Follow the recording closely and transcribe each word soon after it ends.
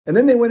And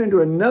then they went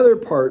into another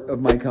part of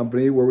my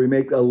company where we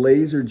make a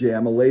laser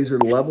jam, a laser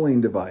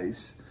leveling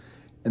device.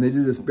 And they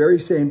did this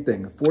very same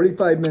thing, a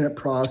 45-minute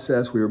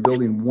process. We were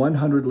building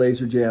 100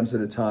 laser jams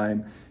at a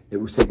time. It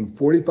was taking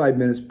 45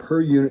 minutes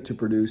per unit to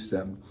produce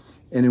them.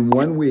 And in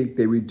 1 week,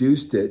 they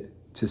reduced it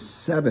to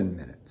 7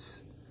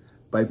 minutes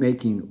by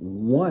making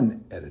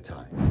one at a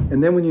time.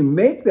 And then when you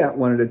make that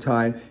one at a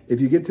time,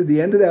 if you get to the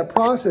end of that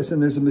process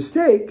and there's a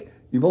mistake,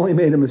 you've only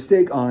made a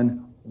mistake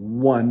on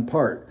one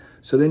part.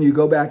 So then you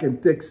go back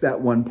and fix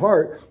that one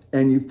part,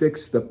 and you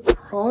fix the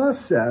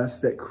process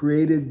that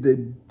created the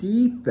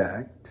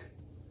defect.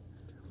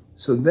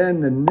 So then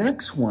the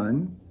next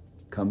one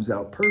comes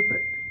out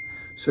perfect.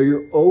 So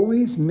you're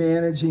always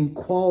managing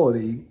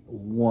quality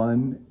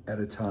one at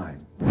a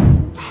time.